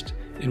Budapest,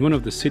 in one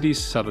of the city's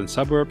southern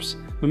suburbs,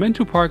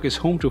 Memento Park is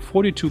home to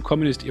 42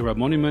 communist-era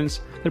monuments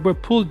that were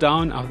pulled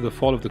down after the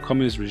fall of the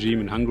communist regime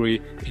in Hungary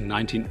in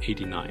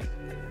 1989.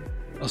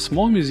 A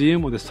small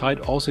museum on the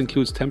site also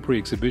includes temporary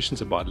exhibitions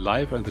about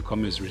life under the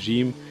communist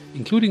regime,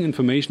 including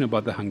information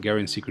about the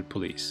Hungarian secret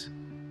police.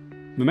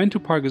 Memento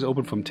Park is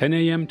open from 10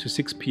 AM to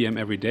 6 PM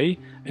every day,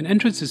 and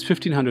entrance is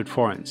 1,500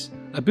 forints,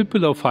 a bit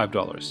below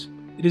 $5.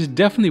 It is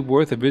definitely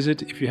worth a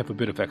visit if you have a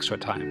bit of extra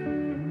time.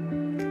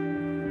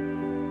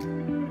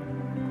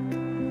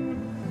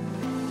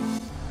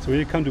 So when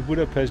you come to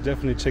Budapest,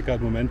 definitely check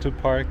out Memento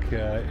Park.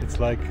 It's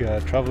like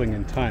traveling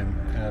in time,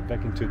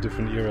 back into a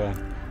different era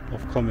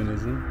of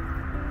communism.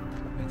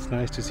 It's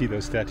nice to see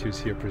those statues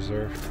here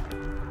preserved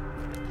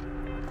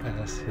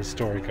as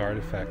historic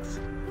artifacts.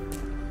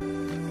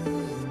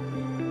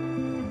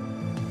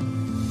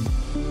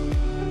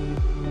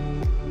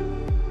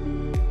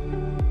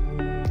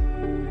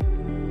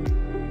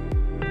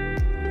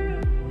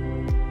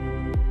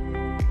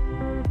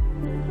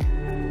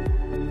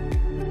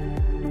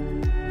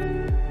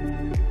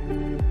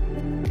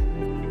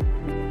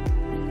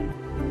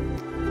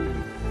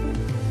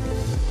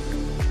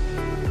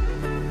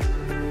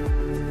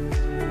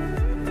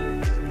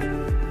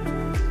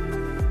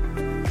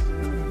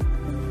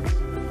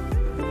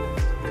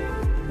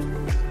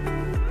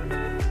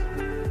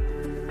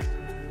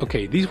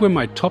 Okay, these were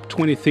my top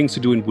 20 things to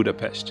do in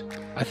Budapest.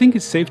 I think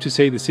it's safe to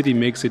say the city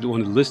makes it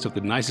on the list of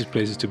the nicest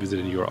places to visit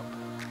in Europe.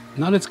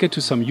 Now let's get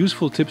to some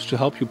useful tips to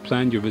help you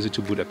plan your visit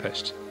to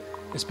Budapest.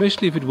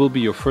 Especially if it will be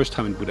your first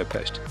time in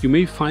Budapest, you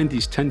may find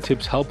these 10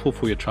 tips helpful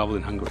for your travel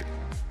in Hungary.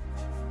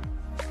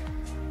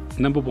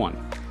 Number 1.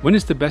 When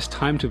is the best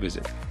time to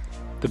visit?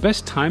 The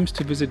best times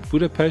to visit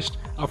Budapest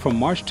are from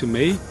March to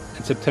May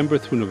and September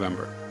through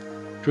November.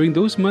 During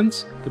those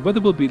months, the weather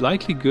will be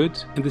likely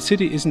good and the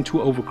city isn't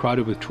too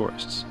overcrowded with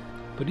tourists.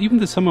 But even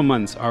the summer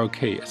months are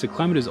okay, as the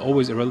climate is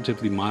always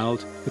relatively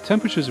mild, with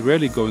temperatures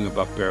rarely going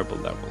above bearable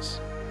levels.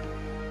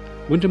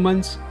 Winter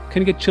months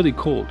can get chilly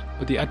cold,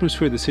 but the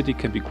atmosphere of the city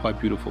can be quite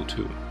beautiful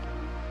too.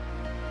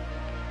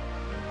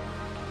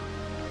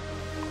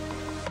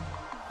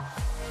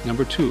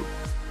 Number 2.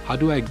 How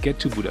do I get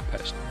to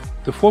Budapest?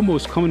 The 4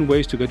 most common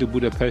ways to get to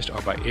Budapest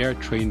are by air,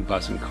 train,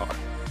 bus and car.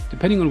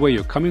 Depending on where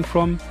you're coming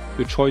from,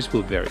 your choice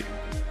will vary.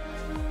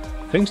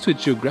 Thanks to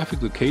its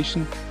geographic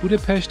location,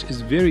 Budapest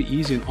is very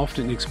easy and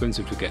often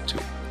inexpensive to get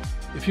to.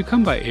 If you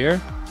come by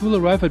air, you will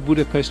arrive at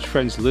Budapest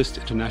Franz Liszt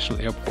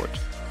International Airport,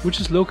 which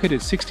is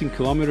located 16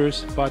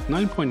 kilometers, about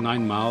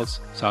 9.9 miles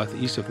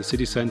southeast of the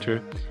city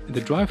center, and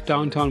the drive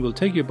downtown will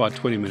take you about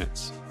 20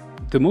 minutes.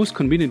 The most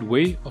convenient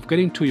way of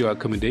getting to your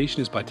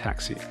accommodation is by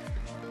taxi.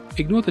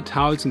 Ignore the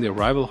towels in the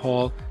arrival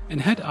hall and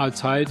head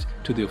outside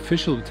to the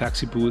official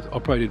taxi booth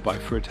operated by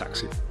Fur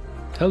Taxi.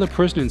 Tell the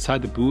person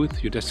inside the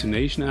booth your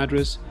destination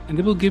address and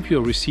they will give you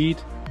a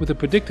receipt with a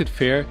predicted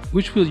fare,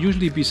 which will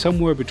usually be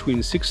somewhere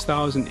between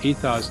 6,000 and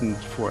 8,000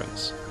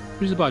 forints,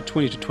 which is about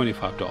 $20 to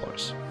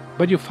 $25.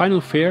 But your final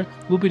fare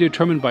will be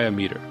determined by a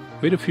meter.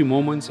 Wait a few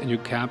moments and your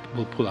cab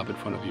will pull up in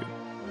front of you.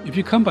 If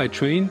you come by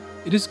train,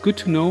 it is good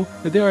to know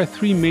that there are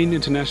 3 main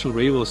international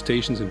railway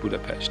stations in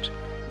Budapest.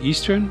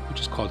 Eastern,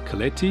 which is called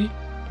Keleti,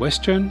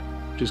 Western,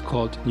 which is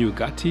called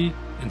Nyugati,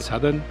 and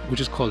Southern, which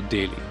is called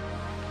Déli.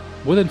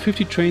 More than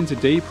 50 trains a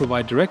day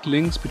provide direct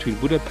links between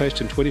Budapest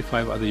and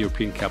 25 other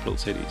European capital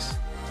cities.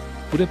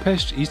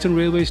 Budapest Eastern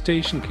Railway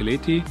Station,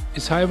 Keleti,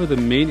 is however the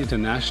main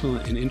international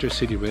and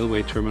intercity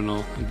railway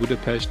terminal in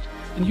Budapest,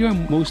 and you are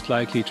most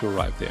likely to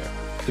arrive there.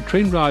 The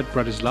train route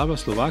Bratislava,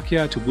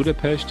 Slovakia to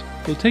Budapest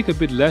will take a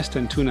bit less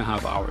than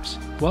 2.5 hours,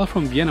 while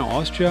from Vienna,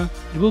 Austria,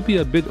 it will be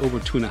a bit over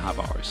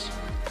 2.5 hours.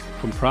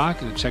 From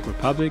Prague in the Czech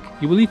Republic,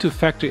 you will need to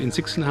factor in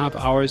 6.5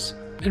 hours,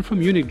 and from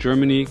Munich,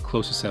 Germany,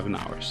 close to 7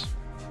 hours.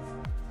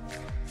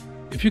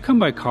 If you come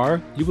by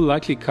car, you will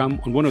likely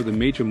come on one of the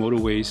major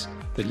motorways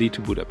that lead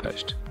to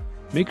Budapest.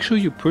 Make sure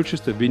you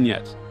purchase the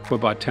vignette for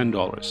about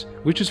 $10,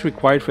 which is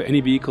required for any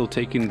vehicle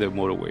taking the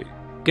motorway.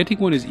 Getting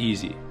one is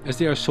easy, as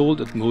they are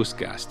sold at most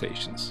gas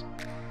stations.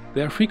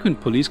 There are frequent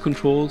police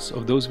controls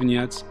of those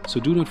vignettes, so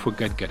do not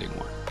forget getting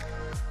one.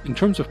 In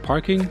terms of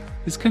parking,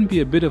 this can be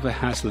a bit of a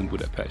hassle in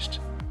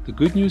Budapest. The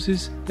good news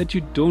is that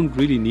you don't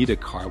really need a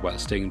car while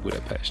staying in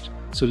Budapest,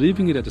 so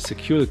leaving it at a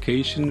secure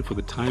location for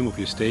the time of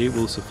your stay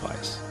will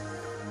suffice.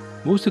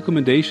 Most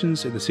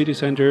accommodations at the city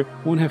center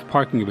won't have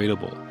parking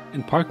available,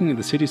 and parking in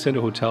the city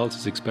center hotels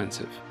is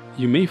expensive.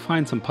 You may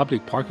find some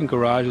public parking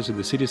garages in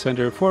the city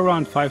center for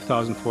around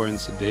 5,000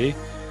 forints a day,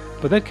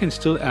 but that can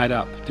still add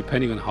up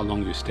depending on how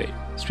long you stay.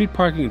 Street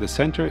parking in the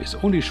center is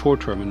only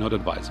short-term and not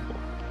advisable.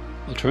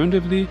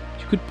 Alternatively,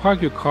 you could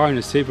park your car in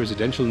a safe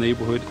residential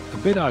neighborhood a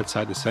bit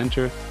outside the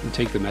center and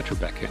take the metro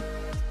back in.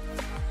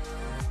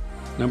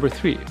 Number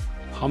 3.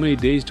 How many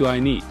days do I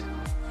need?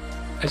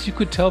 As you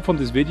could tell from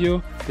this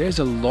video, there's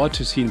a lot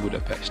to see in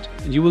Budapest,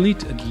 and you will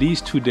need at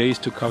least 2 days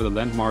to cover the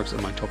landmarks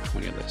on my top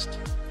 20 list.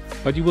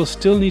 But you will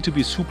still need to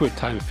be super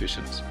time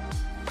efficient.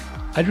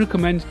 I'd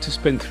recommend to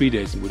spend 3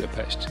 days in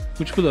Budapest,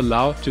 which will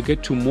allow to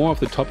get to more of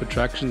the top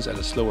attractions at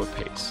a slower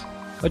pace.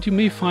 But you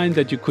may find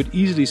that you could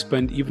easily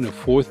spend even a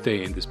 4th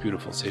day in this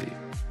beautiful city.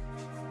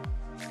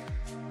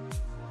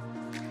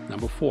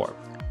 Number 4.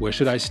 Where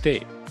should I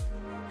stay?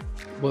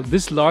 Well,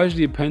 this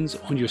largely depends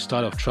on your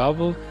style of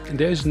travel, and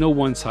there is no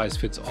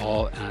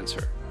one-size-fits-all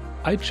answer.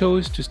 I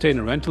chose to stay in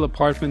a rental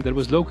apartment that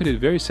was located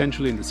very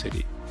centrally in the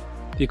city.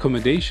 The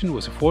accommodation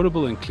was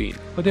affordable and clean,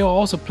 but there are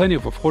also plenty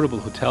of affordable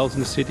hotels in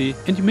the city,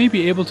 and you may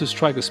be able to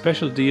strike a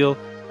special deal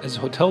as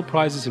hotel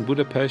prices in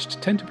Budapest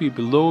tend to be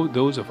below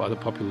those of other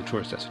popular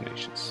tourist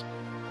destinations.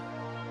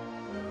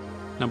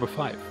 Number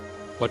 5.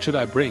 What should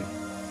I bring?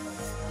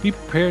 Be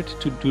prepared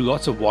to do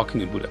lots of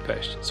walking in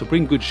Budapest, so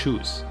bring good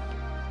shoes.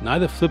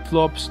 Neither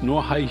flip-flops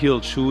nor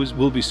high-heeled shoes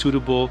will be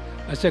suitable,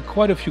 as there are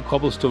quite a few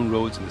cobblestone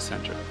roads in the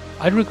center.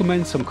 I'd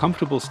recommend some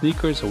comfortable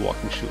sneakers or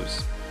walking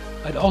shoes.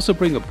 I'd also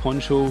bring a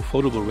poncho,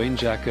 foldable rain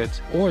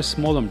jacket, or a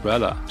small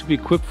umbrella to be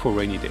equipped for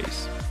rainy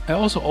days. I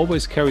also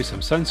always carry some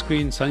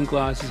sunscreen,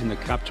 sunglasses and a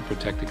cap to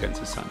protect against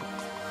the sun.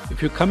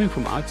 If you're coming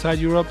from outside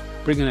Europe,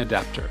 bring an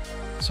adapter.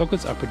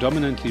 Sockets are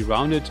predominantly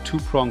rounded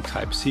 2-prong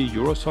Type-C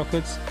Euro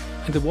sockets,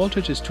 and the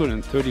voltage is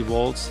 230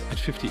 volts at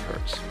 50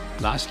 Hz.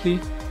 Lastly,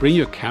 bring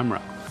your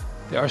camera.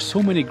 There are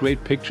so many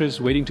great pictures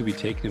waiting to be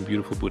taken in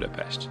beautiful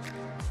Budapest.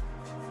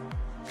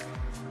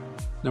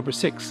 Number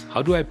 6.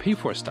 How do I pay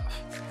for stuff?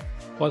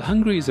 While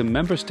Hungary is a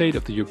member state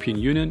of the European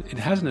Union, it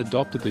hasn't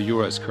adopted the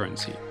euro as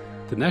currency.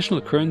 The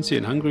national currency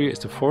in Hungary is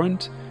the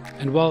forint,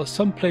 and while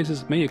some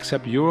places may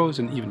accept euros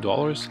and even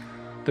dollars,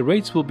 the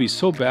rates will be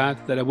so bad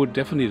that I would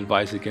definitely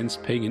advise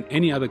against paying in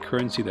any other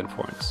currency than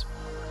forints.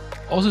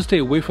 Also stay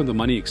away from the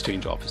money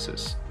exchange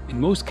offices. In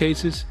most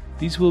cases,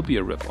 these will be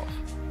a rip-off.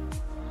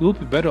 You will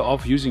be better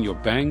off using your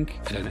bank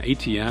at an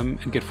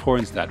ATM and get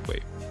forints that way.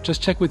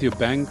 Just check with your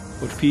bank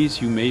what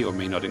fees you may or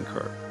may not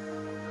incur.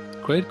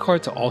 Credit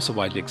cards are also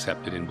widely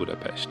accepted in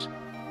Budapest.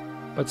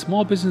 But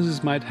small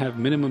businesses might have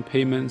minimum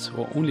payments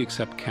or only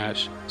accept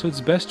cash, so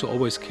it's best to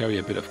always carry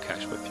a bit of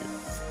cash with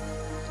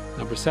you.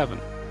 Number 7.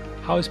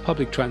 How is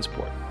public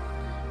transport?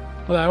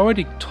 Well, I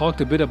already talked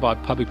a bit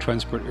about public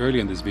transport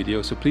earlier in this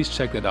video, so please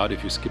check that out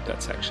if you skipped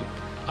that section.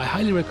 I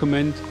highly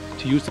recommend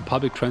to use the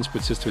public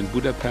transport system in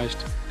Budapest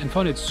and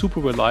found it super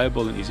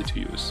reliable and easy to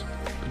use.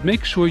 But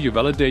make sure you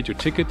validate your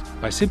ticket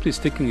by simply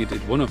sticking it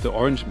in one of the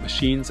orange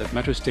machines at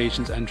metro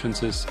stations,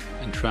 entrances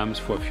and trams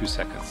for a few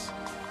seconds.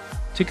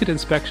 Ticket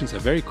inspections are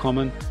very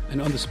common,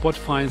 and on-the-spot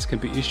fines can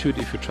be issued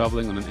if you're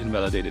traveling on an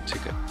invalidated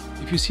ticket.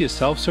 If you see a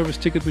self-service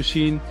ticket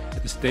machine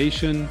at the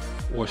station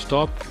or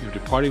stop you're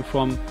departing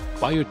from,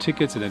 buy your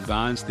tickets in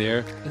advance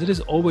there, as it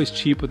is always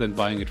cheaper than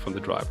buying it from the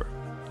driver.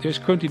 There is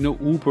currently no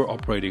Uber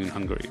operating in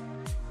Hungary.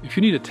 If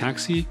you need a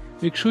taxi,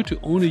 make sure to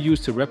only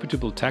use the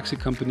reputable taxi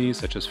companies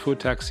such as Food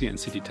Taxi and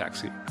City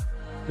Taxi.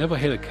 Never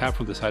hail a cab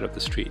from the side of the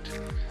street.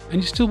 And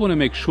you still want to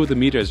make sure the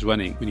meter is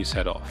running when you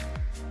set off.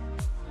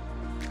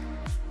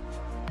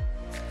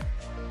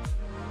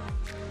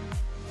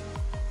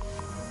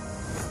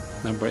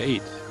 Number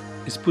 8.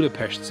 Is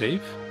Budapest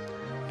safe?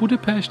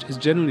 Budapest is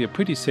generally a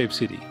pretty safe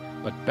city,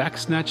 but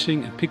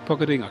backsnatching and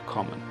pickpocketing are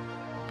common.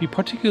 Be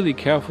particularly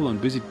careful on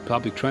busy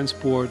public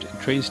transport, in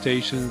train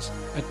stations,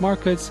 at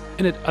markets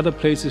and at other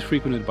places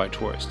frequented by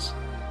tourists.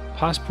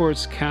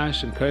 Passports,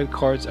 cash and credit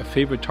cards are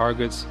favorite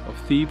targets of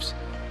thieves,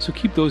 so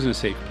keep those in a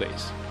safe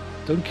place.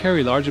 Don't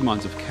carry large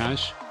amounts of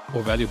cash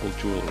or valuable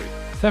jewelry.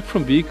 Theft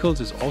from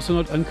vehicles is also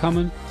not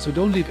uncommon, so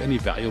don't leave any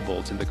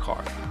valuables in the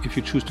car if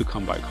you choose to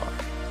come by car.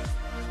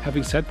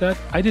 Having said that,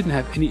 I didn't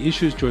have any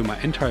issues during my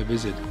entire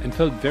visit and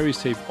felt very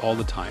safe all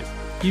the time,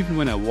 even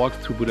when I walked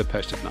through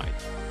Budapest at night.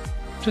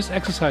 Just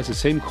exercise the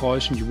same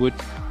caution you would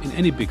in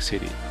any big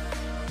city.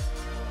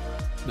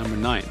 Number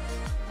 9.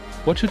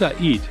 What should I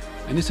eat,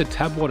 and is the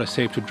tap water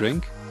safe to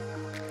drink?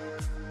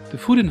 The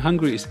food in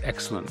Hungary is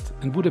excellent,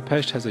 and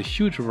Budapest has a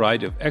huge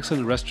variety of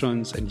excellent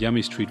restaurants and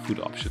yummy street food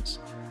options.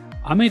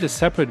 I made a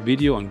separate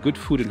video on good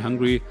food in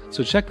Hungary,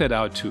 so check that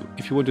out too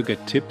if you want to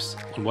get tips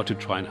on what to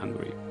try in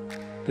Hungary.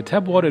 The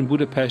tap water in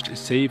Budapest is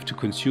safe to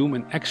consume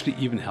and actually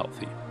even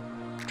healthy.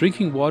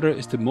 Drinking water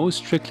is the most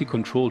strictly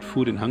controlled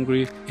food in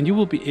Hungary, and you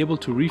will be able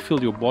to refill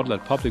your bottle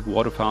at public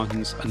water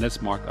fountains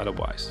unless marked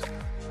otherwise.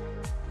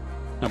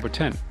 Number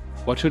 10.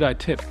 What should I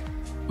tip?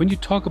 When you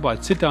talk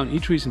about sit-down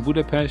eateries in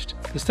Budapest,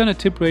 the standard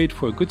tip rate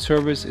for a good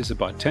service is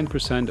about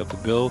 10% of the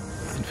bill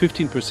and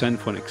 15%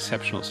 for an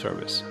exceptional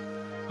service.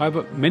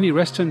 However, many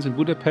restaurants in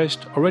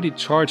Budapest already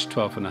charge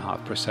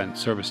 12.5%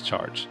 service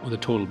charge on the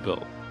total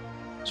bill,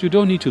 so you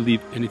don't need to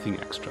leave anything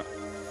extra.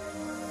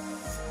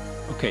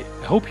 Okay,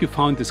 I hope you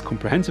found this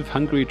comprehensive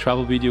Hungary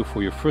travel video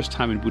for your first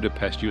time in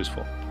Budapest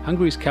useful.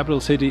 Hungary's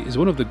capital city is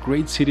one of the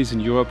great cities in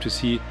Europe to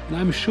see, and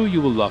I'm sure you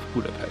will love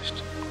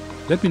Budapest.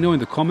 Let me know in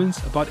the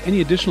comments about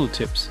any additional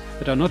tips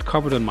that are not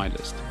covered on my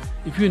list.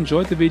 If you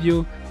enjoyed the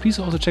video, please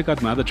also check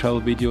out my other travel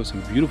videos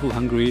on beautiful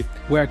Hungary,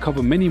 where I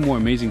cover many more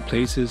amazing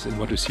places and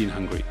what to see in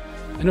Hungary.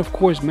 And of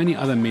course, many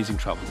other amazing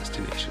travel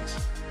destinations.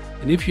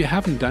 And if you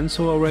haven't done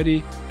so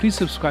already, please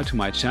subscribe to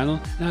my channel,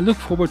 and I look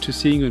forward to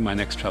seeing you in my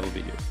next travel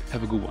video.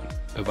 Have a good one.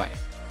 Bye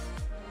bye.